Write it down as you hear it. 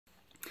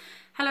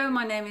Hello,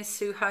 my name is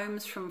Sue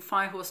Holmes from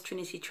Firehorse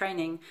Trinity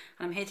Training,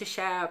 and I'm here to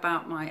share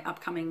about my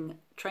upcoming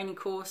training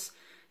course,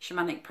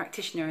 Shamanic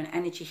Practitioner and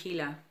Energy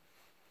Healer.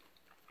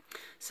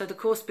 So the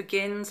course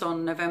begins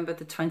on November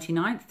the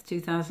 29th,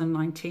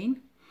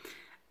 2019,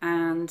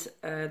 and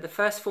the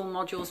first 4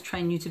 modules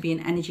train you to be an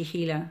energy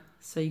healer.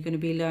 So you're going to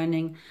be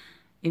learning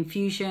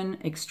infusion,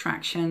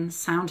 extraction,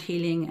 sound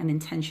healing, and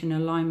intention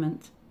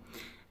alignment.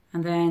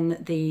 And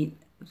then the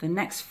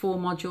next 4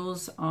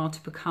 modules are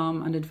to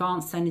become an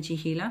advanced energy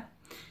healer,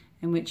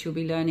 in which you'll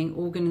be learning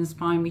organ and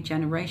spine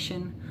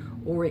regeneration,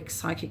 auric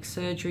psychic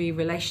surgery,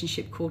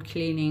 relationship cord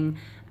cleaning,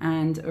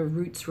 and a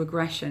roots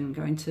regression,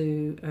 going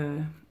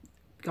to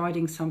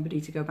guiding somebody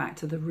to go back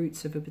to the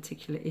roots of a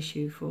particular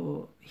issue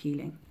for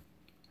healing.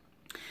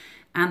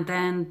 And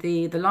then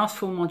the last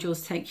 4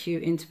 modules take you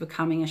into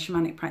becoming a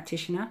shamanic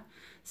practitioner.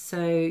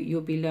 So you'll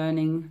be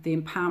learning the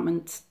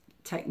empowerment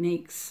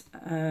techniques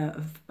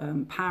of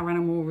power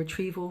animal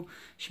retrieval,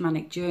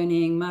 shamanic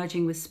journeying,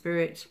 merging with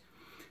spirit,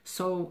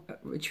 soul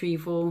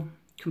retrieval,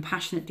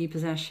 compassionate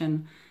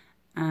depossession,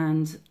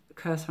 and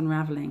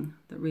curse-unravelling,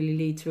 that really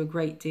lead to a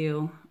great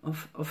deal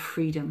of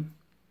freedom.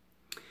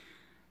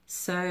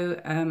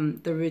 So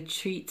the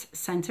retreat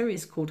centre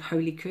is called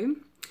Holycombe,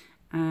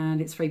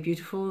 and it's very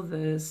beautiful.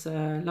 There's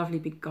a lovely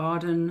big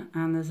garden,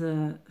 and there's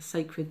a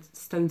sacred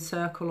stone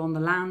circle on the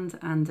land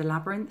and a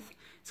labyrinth.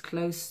 It's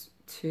close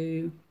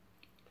to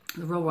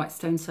the Roll Right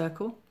Stone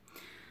Circle,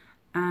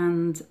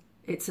 and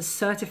it's a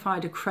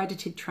certified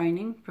accredited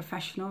training,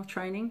 professional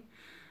training.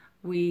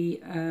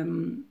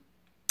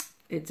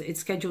 It's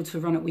scheduled to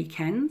run at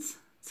weekends,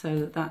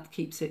 so that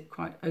keeps it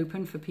quite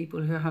open for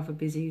people who have a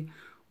busy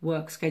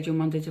work schedule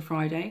Monday to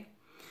Friday.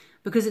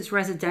 Because it's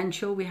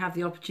residential, we have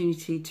the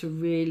opportunity to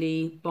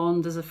really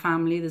bond as a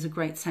family. There's a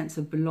great sense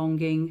of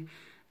belonging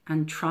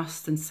and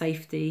trust and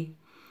safety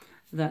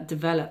that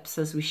develops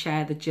as we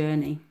share the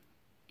journey.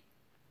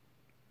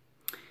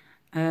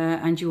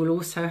 And you will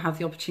also have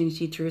the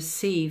opportunity to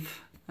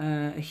receive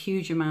a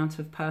huge amount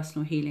of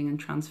personal healing and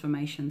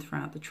transformation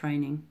throughout the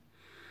training.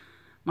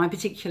 My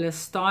particular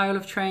style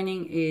of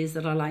training is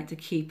that I like to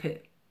keep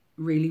it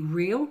really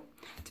real,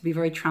 to be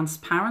very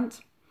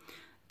transparent,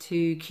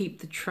 to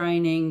keep the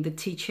training, the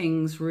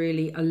teachings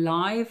really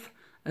alive,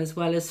 as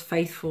well as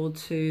faithful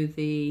to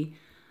the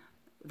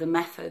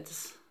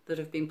methods that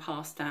have been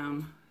passed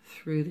down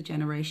through the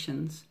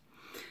generations.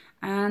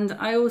 And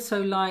I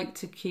also like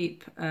to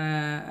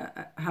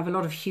have a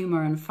lot of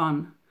humour and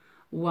fun,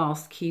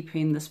 whilst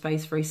keeping the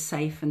space very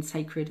safe and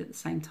sacred at the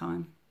same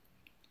time.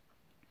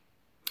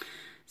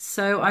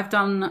 So I've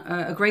done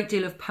a great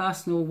deal of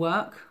personal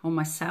work on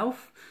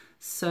myself,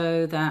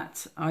 so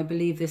that I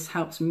believe this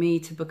helps me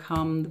to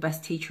become the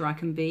best teacher I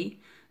can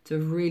be, to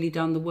have really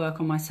done the work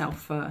on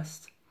myself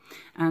first,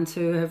 and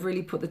to have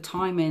really put the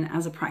time in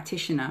as a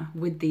practitioner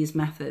with these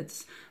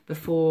methods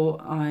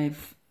before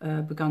I've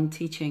begun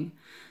teaching.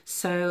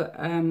 So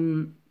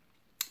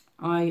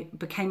I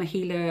became a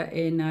healer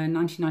in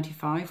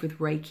 1995 with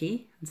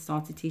Reiki, and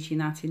started teaching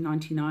that in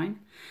 99.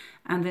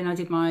 And then I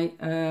did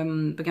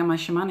began my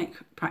shamanic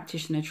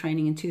practitioner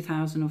training in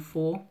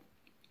 2004,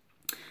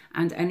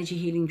 and energy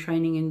healing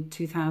training in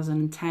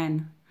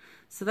 2010.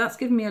 So that's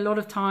given me a lot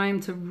of time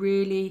to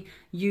really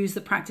use the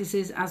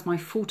practices as my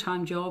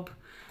full-time job,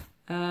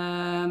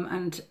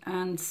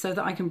 and so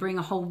that I can bring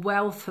a whole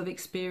wealth of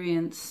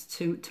experience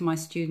to my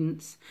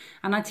students.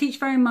 And I teach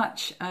very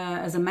much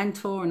as a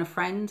mentor and a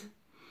friend,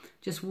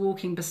 just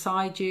walking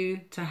beside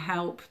you to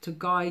help, to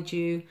guide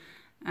you,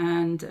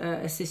 and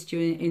assist you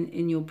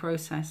in your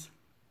process.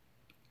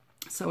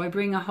 So I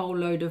bring a whole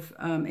load of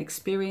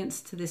experience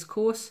to this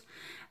course.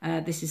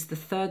 This is the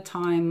third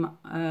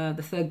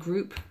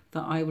group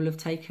that I will have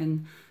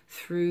taken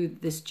through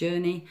this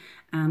journey,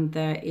 and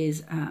there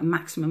is a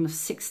maximum of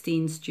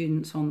 16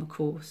 students on the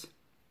course.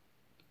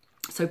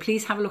 So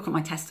please have a look at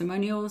my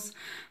testimonials,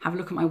 have a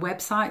look at my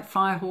website,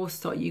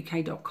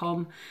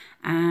 firehorse.uk.com,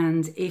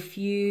 and if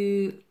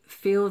you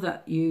feel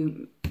that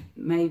you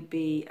may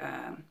be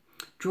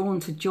drawn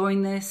to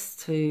join this,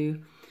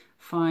 to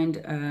find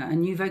a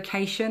new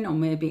vocation, or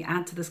maybe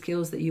add to the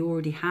skills that you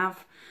already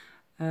have,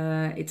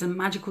 it's a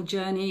magical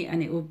journey,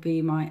 and it will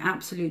be my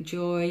absolute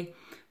joy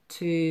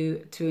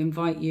to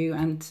invite you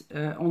and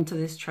onto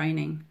this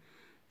training.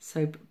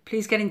 So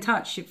please get in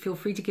touch. Feel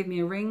free to give me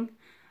a ring,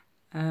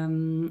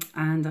 and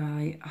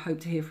I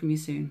hope to hear from you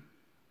soon.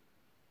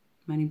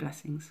 Many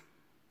blessings.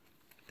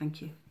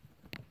 Thank you.